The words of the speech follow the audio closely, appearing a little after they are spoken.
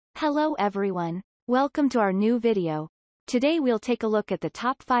Hello everyone. Welcome to our new video. Today we'll take a look at the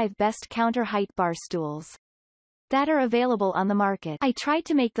top 5 best counter height bar stools that are available on the market. I tried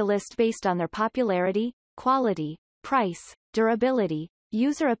to make the list based on their popularity, quality, price, durability,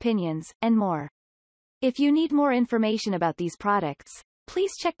 user opinions, and more. If you need more information about these products,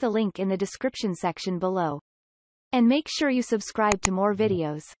 please check the link in the description section below. And make sure you subscribe to more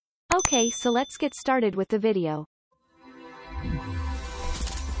videos. Okay, so let's get started with the video.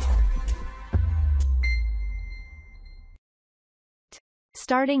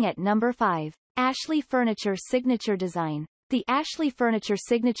 Starting at number 5. Ashley Furniture Signature Design. The Ashley Furniture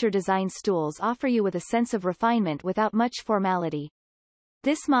Signature Design stools offer you with a sense of refinement without much formality.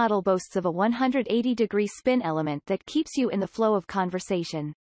 This model boasts of a 180-degree spin element that keeps you in the flow of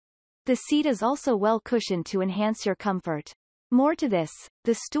conversation. The seat is also well cushioned to enhance your comfort. More to this,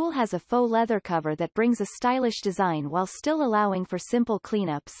 the stool has a faux leather cover that brings a stylish design while still allowing for simple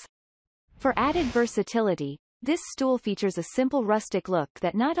cleanups. For added versatility, this stool features a simple rustic look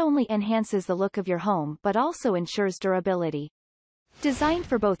that not only enhances the look of your home but also ensures durability. Designed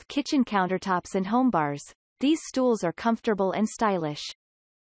for both kitchen countertops and home bars, these stools are comfortable and stylish.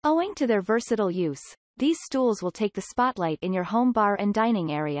 Owing to their versatile use, these stools will take the spotlight in your home bar and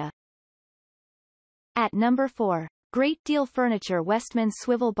dining area. At number 4. Great Deal Furniture Westman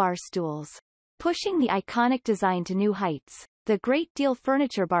Swivel Bar Stools. Pushing the iconic design to new heights, the Great Deal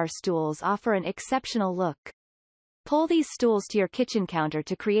Furniture Bar Stools offer an exceptional look. Pull these stools to your kitchen counter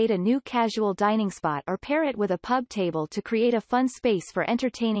to create a new casual dining spot or pair it with a pub table to create a fun space for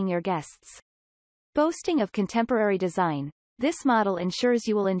entertaining your guests. Boasting of contemporary design, this model ensures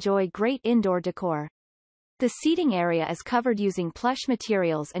you will enjoy great indoor decor. The seating area is covered using plush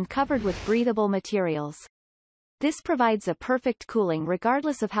materials and covered with breathable materials. This provides a perfect cooling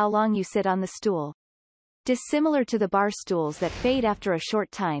regardless of how long you sit on the stool. Dissimilar to the bar stools that fade after a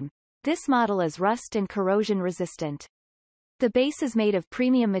short time, this model is rust and corrosion resistant. The base is made of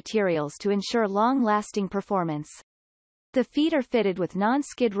premium materials to ensure long-lasting performance. The feet are fitted with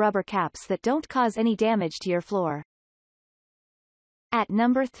non-skid rubber caps that don't cause any damage to your floor. At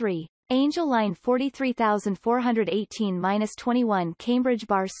number 3. Angel Line 43418-21 Cambridge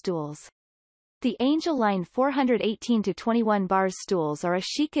Bar Stools. The Angel Line 418-21 bar stools are a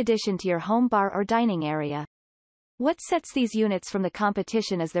chic addition to your home bar or dining area. What sets these units from the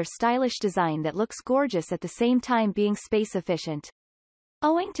competition is their stylish design that looks gorgeous at the same time being space efficient.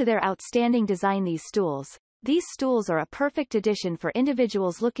 Owing to their outstanding design, these stools are a perfect addition for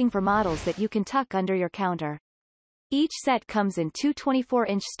individuals looking for models that you can tuck under your counter. Each set comes in two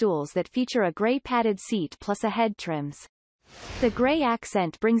 24-inch stools that feature a gray padded seat plus a head trims. The gray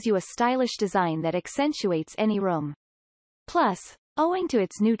accent brings you a stylish design that accentuates any room. Plus, owing to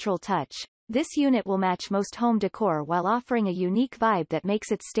its neutral touch, this unit will match most home decor while offering a unique vibe that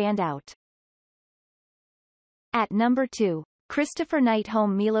makes it stand out. At number 2. Christopher Knight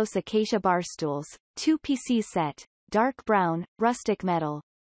Home Milos Acacia Bar Stools, 2-piece set, dark brown, rustic metal.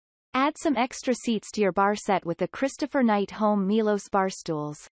 Add some extra seats to your bar set with the Christopher Knight Home Milos Bar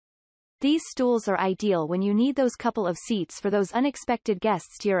Stools. These stools are ideal when you need those couple of seats for those unexpected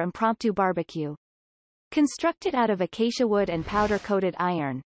guests to your impromptu barbecue. Constructed out of acacia wood and powder-coated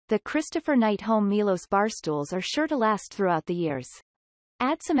iron, the Christopher Knight Home Milos Bar Stools are sure to last throughout the years.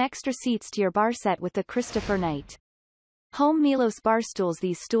 Add some extra seats to your bar set with the Christopher Knight Home Milos Bar Stools.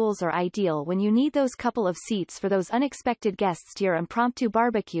 These stools are ideal when you need those couple of seats for those unexpected guests to your impromptu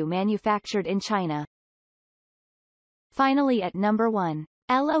barbecue, manufactured in China. Finally, at number 1.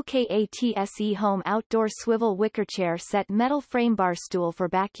 LOKATSE Home Outdoor Swivel Wicker Chair Set Metal Frame Bar Stool for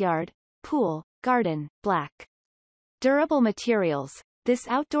Backyard, Pool, Garden, Black. Durable materials. This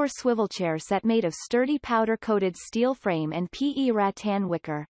outdoor swivel chair set made of sturdy powder-coated steel frame and PE rattan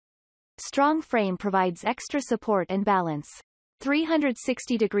wicker. Strong frame provides extra support and balance.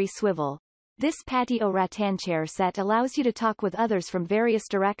 360-degree swivel. This patio rattan chair set allows you to talk with others from various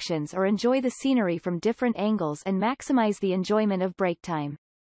directions or enjoy the scenery from different angles and maximize the enjoyment of break time.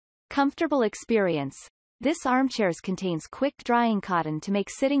 Comfortable experience. This armchair contains quick-drying cotton to make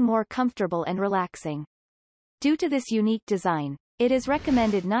sitting more comfortable and relaxing. Due to this unique design, it is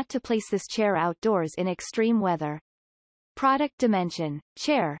recommended not to place this chair outdoors in extreme weather. Product dimension.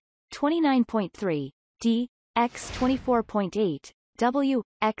 Chair, 29.3 d, x 24.8 w,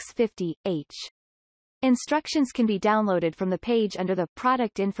 x 50 h. Instructions can be downloaded from the page under the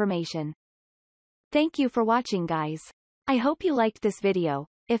product information. Thank you for watching, guys. I hope you liked this video.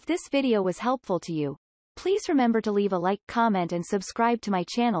 If this video was helpful to you, please remember to leave a like, comment and subscribe to my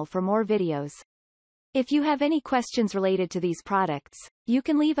channel for more videos. If you have any questions related to these products, you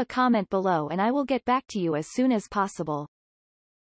can leave a comment below and I will get back to you as soon as possible.